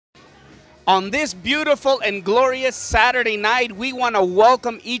On this beautiful and glorious Saturday night, we want to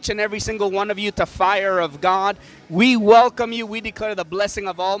welcome each and every single one of you to Fire of God. We welcome you. We declare the blessing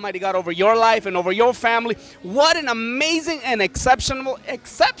of Almighty God over your life and over your family. What an amazing and exceptional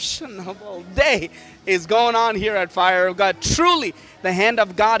day is going on here at Fire of God. Truly, the hand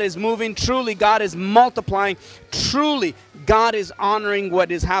of God is moving. Truly, God is multiplying. Truly, God is honoring what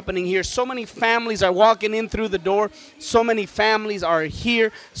is happening here. So many families are walking in through the door. So many families are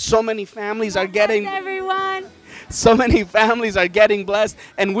here. So many families are getting... everyone. So many families are getting blessed,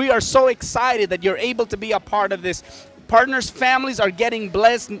 and we are so excited that you're able to be a part of this. Partners, families are getting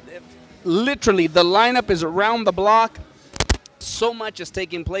blessed. Literally, the lineup is around the block. So much is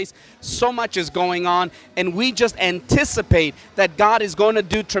taking place, so much is going on, and we just anticipate that God is going to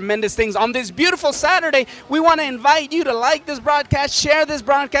do tremendous things. On this beautiful Saturday, we want to invite you to like this broadcast, share this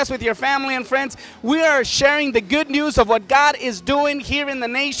broadcast with your family and friends. We are sharing the good news of what God is doing here in the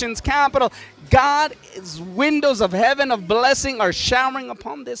nation's capital. God's windows of heaven of blessing are showering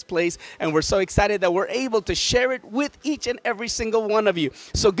upon this place, and we're so excited that we're able to share it with each and every single one of you.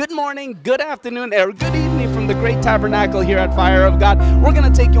 So good morning, good afternoon, or good evening from the great tabernacle here at Fire of God. We're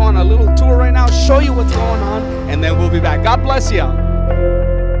going to take you on a little tour right now, show you what's going on, and then we'll be back. God bless you.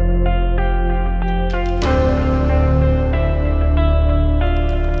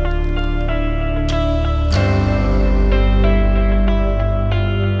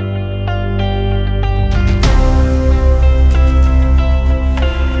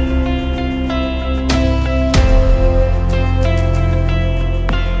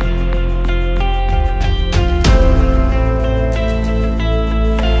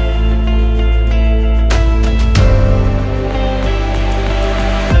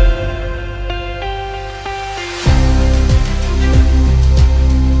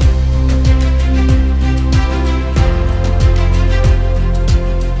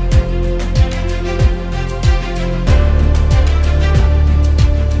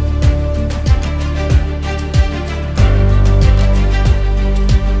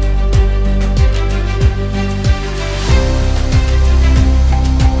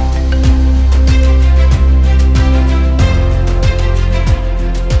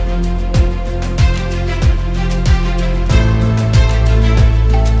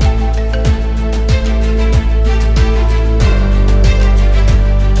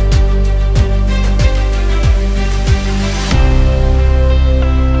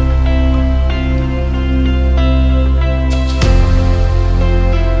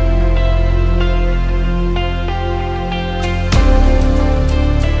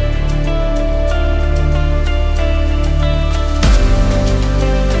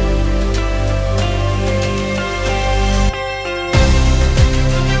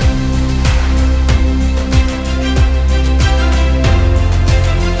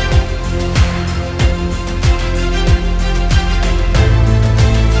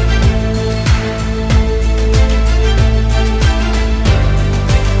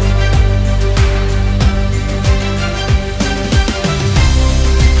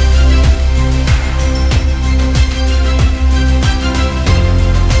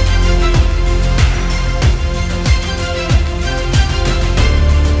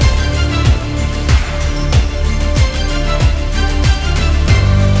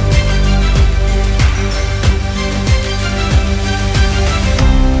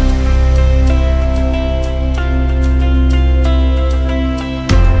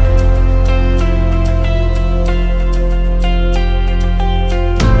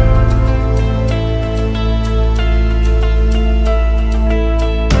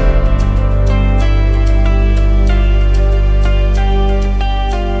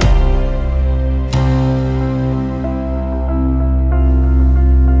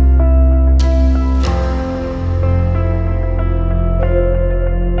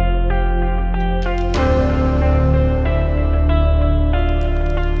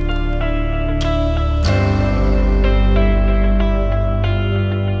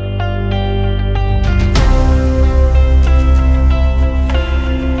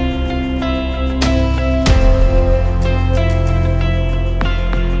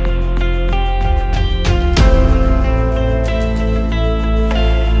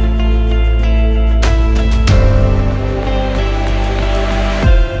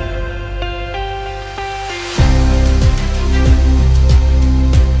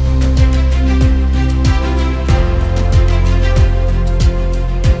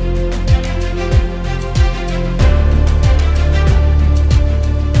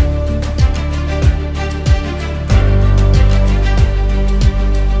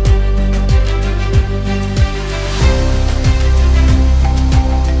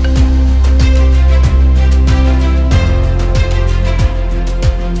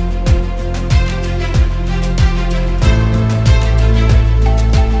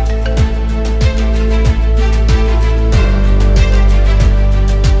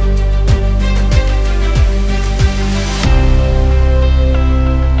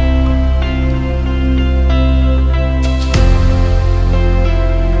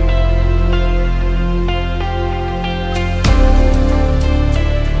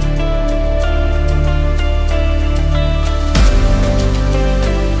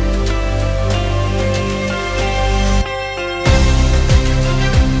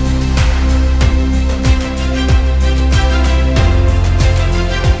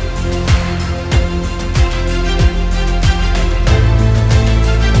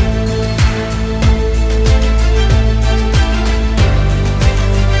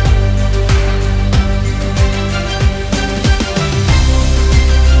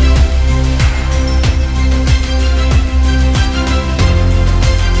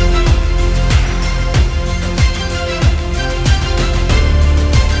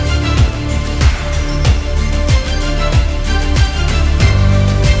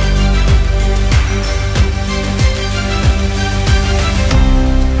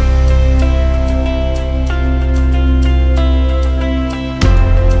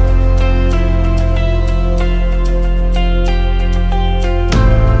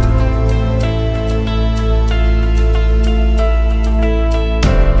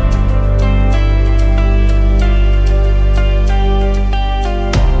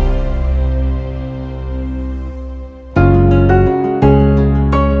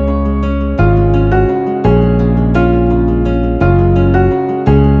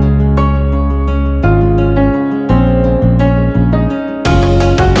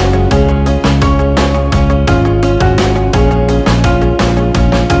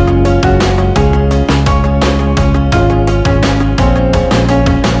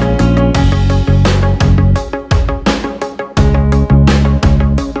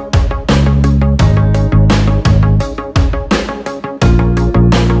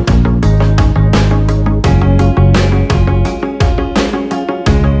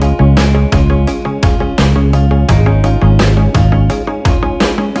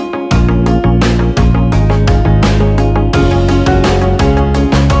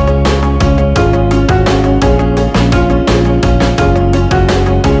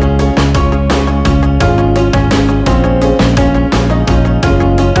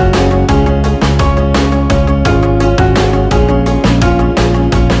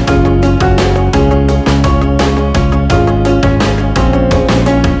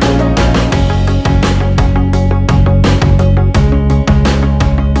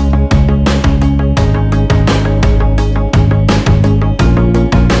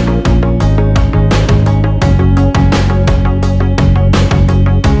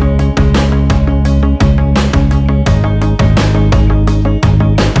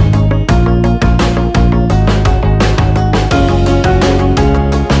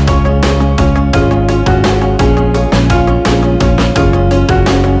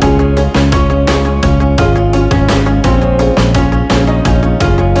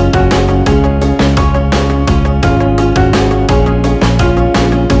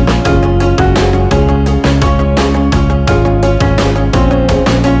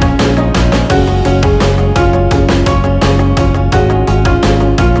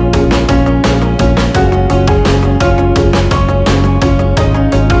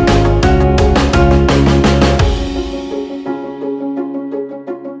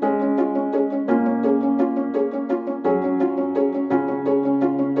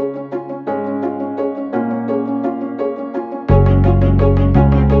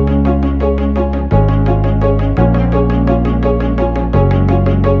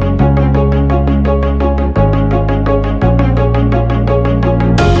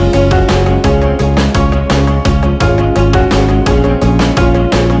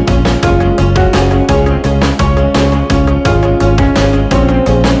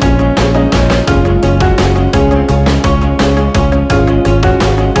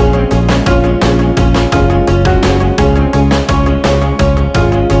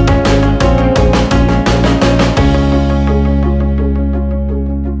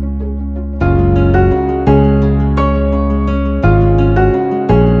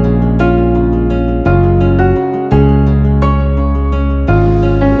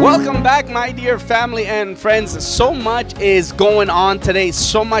 Welcome back, my dear family and friends. So much is going on today.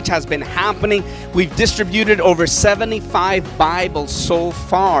 So much has been happening. We've distributed over 75 Bibles so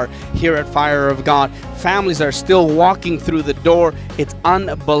far here at Fire of God. Families are still walking through the door. It's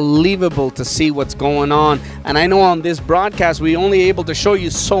unbelievable to see what's going on. And I know on this broadcast, we're only able to show you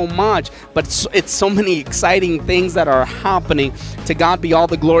so much, but it's so many exciting things that are happening. To God be all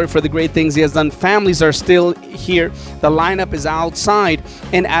the glory for the great things He has done. Families are still here. The lineup is outside.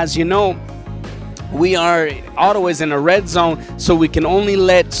 And as you know, Ottawa is in a red zone, so we can only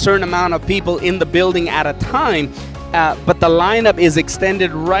let certain amount of people in the building at a time. But the lineup is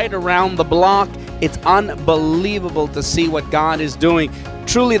extended right around the block. It's unbelievable to see what God is doing.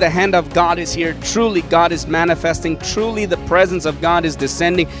 Truly, the hand of God is here. Truly, God is manifesting. Truly, the presence of God is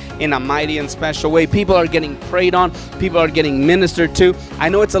descending in a mighty and special way. People are getting prayed on. People are getting ministered to. I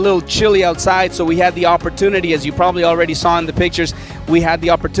know it's a little chilly outside, so we had the opportunity, as you probably already saw in the pictures, we had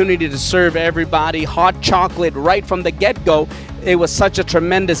the opportunity to serve everybody hot chocolate right from the get-go. It was such a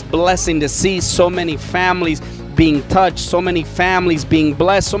tremendous blessing to see so many families being touched, so many families being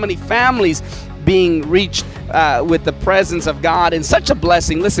blessed, so many families being reached with the presence of God, and such a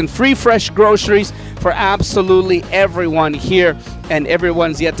blessing. Listen, free fresh groceries for absolutely everyone here, and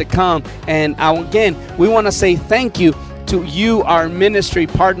everyone's yet to come. And again, we want to say thank you to you, our ministry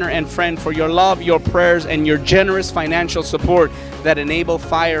partner and friend, for your love, your prayers, and your generous financial support that enable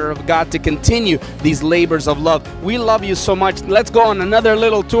Fire of God to continue these labors of love. We love you so much. Let's go on another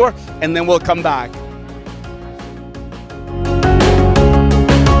little tour, and then we'll come back.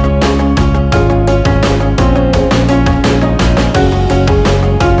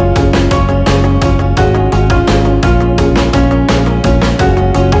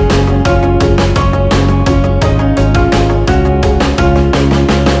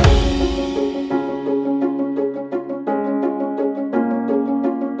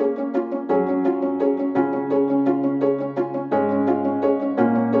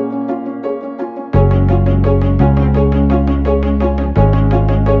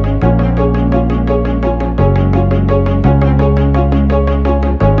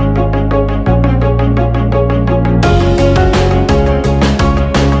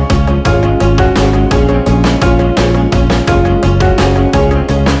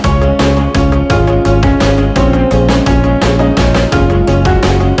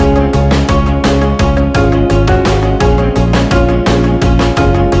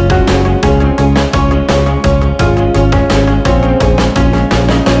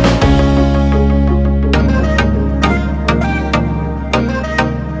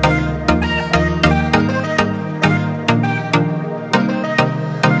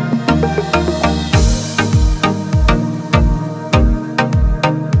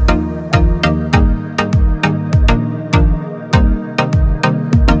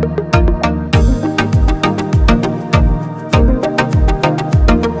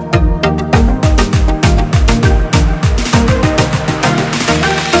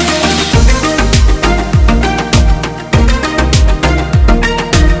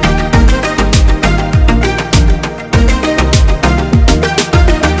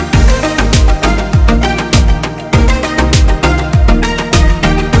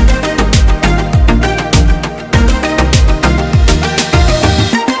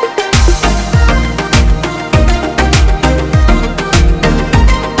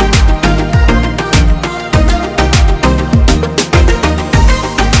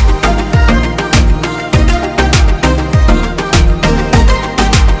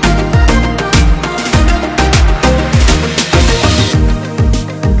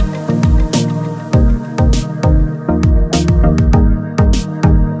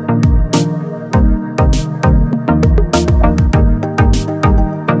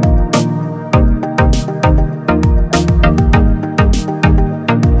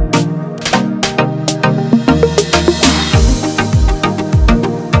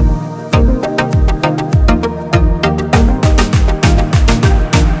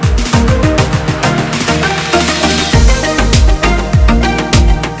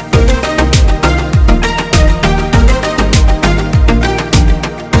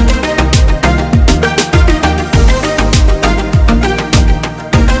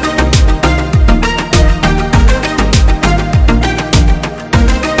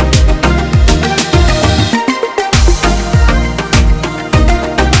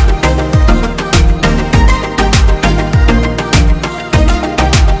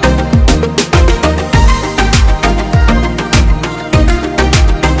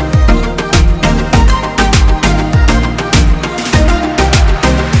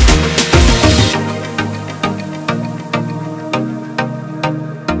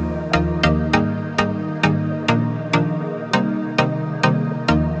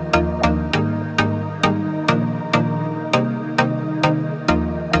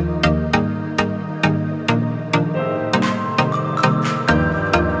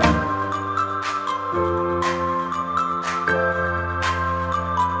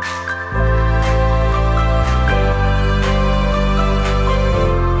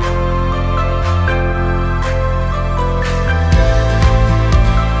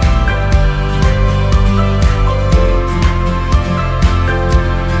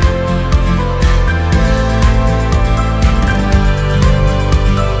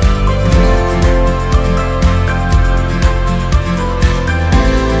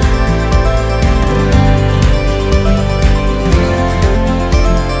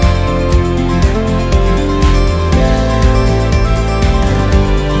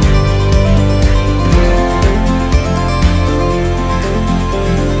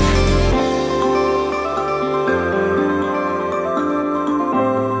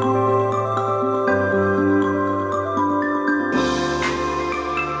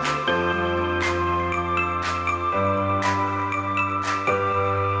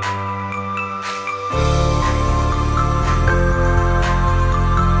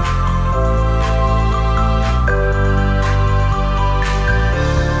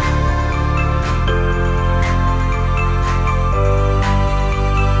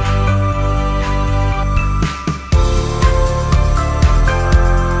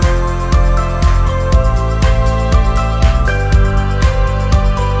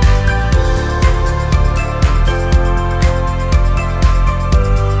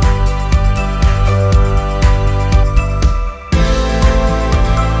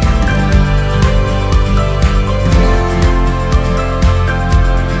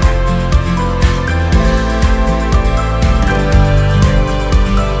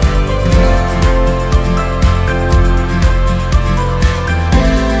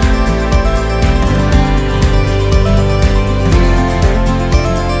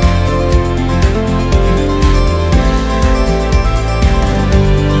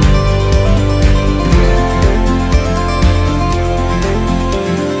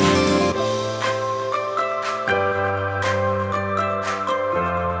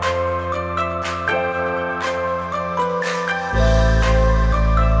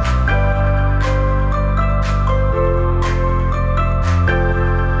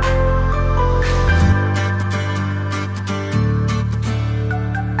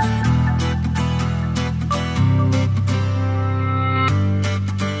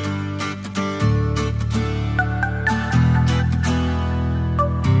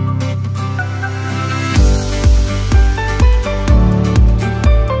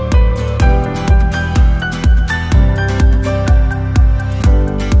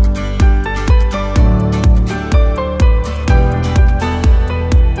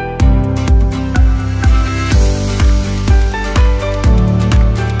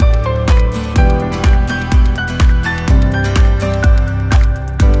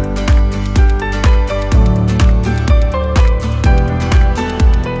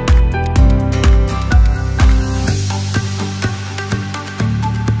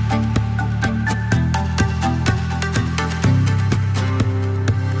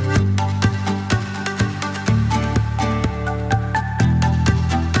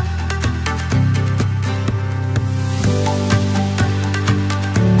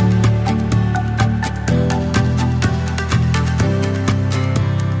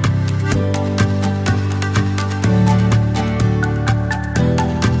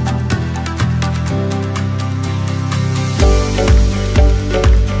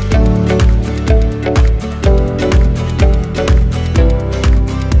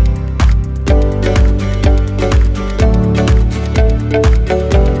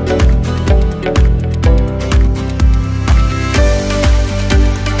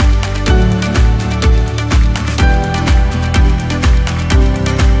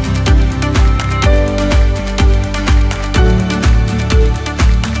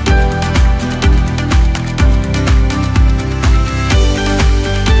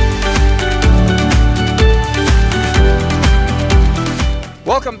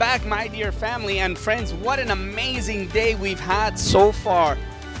 Welcome back, my dear family and friends. What an amazing day we've had so far.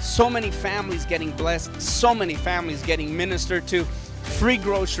 So many families getting blessed, so many families getting ministered to, free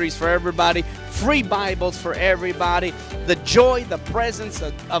groceries for everybody, free Bibles for everybody. The joy, the presence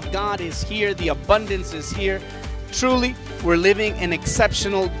of God is here, the abundance is here. Truly, we're living an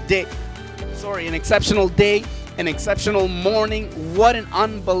exceptional day. An exceptional morning. What an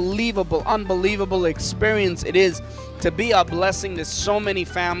unbelievable experience it is to be a blessing to so many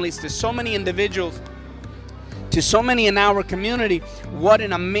families, to so many individuals, to so many in our community. What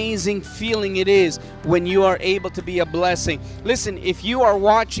an amazing feeling it is when you are able to be a blessing. Listen, if you are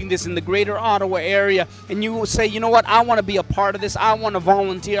watching this in the greater Ottawa area and you will say, you know what, I want to be a part of this, I want to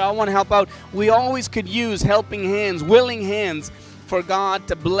volunteer, I want to help out, we always could use helping hands, willing hands for God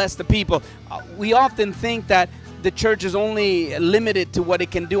to bless the people. We often think that the church is only limited to what it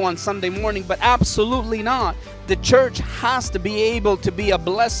can do on Sunday morning, but absolutely not. The church has to be able to be a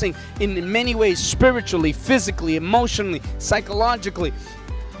blessing in many ways, spiritually, physically, emotionally, psychologically.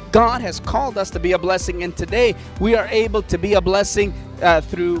 God has called us to be a blessing, and today we are able to be a blessing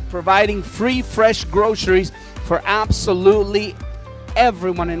through providing free, fresh groceries for absolutely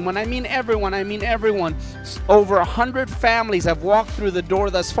everyone. And when I mean everyone, I mean everyone. Over 100 families have walked through the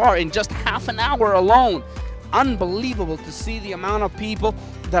door thus far in just half an hour alone. Unbelievable to see the amount of people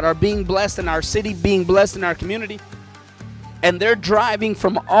that are being blessed in our city, being blessed in our community. And they're driving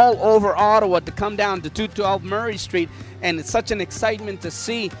from all over Ottawa to come down to 212 Murray Street. And it's such an excitement to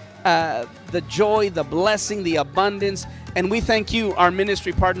see the joy, the blessing, the abundance. And we thank you, our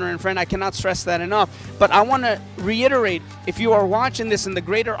ministry partner and friend. I cannot stress that enough. But I want to reiterate, if you are watching this in the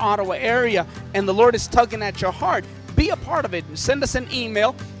greater Ottawa area and the Lord is tugging at your heart, be a part of it. Send us an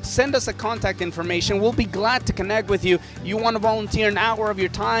email. Send us a contact information. We'll be glad to connect with you. You want to volunteer an hour of your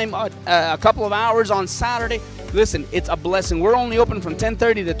time, a couple of hours on Saturday. Listen, it's a blessing. We're only open from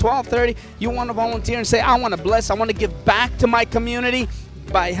 10:30 to 12:30. You want to volunteer and say, I want to bless, I want to give back to my community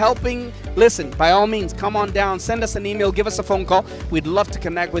by helping. Listen, by all means, come on down. Send us an email. Give us a phone call. We'd love to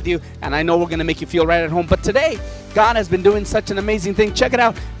connect with you. And I know we're going to make you feel right at home. But today, God has been doing such an amazing thing. Check it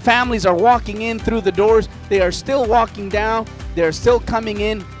out. Families are walking in through the doors. They are still walking down. They're still coming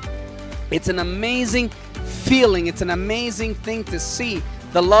in. It's an amazing feeling. It's an amazing thing to see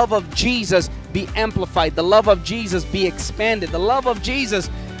the love of Jesus be amplified, the love of Jesus be expanded, the love of Jesus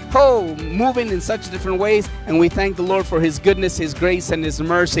moving in such different ways. And we thank the Lord for His goodness, His grace, and His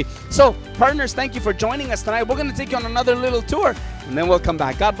mercy. So, partners, thank you for joining us tonight. We're going to take you on another little tour, and then we'll come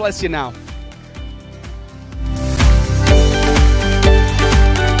back. God bless you now.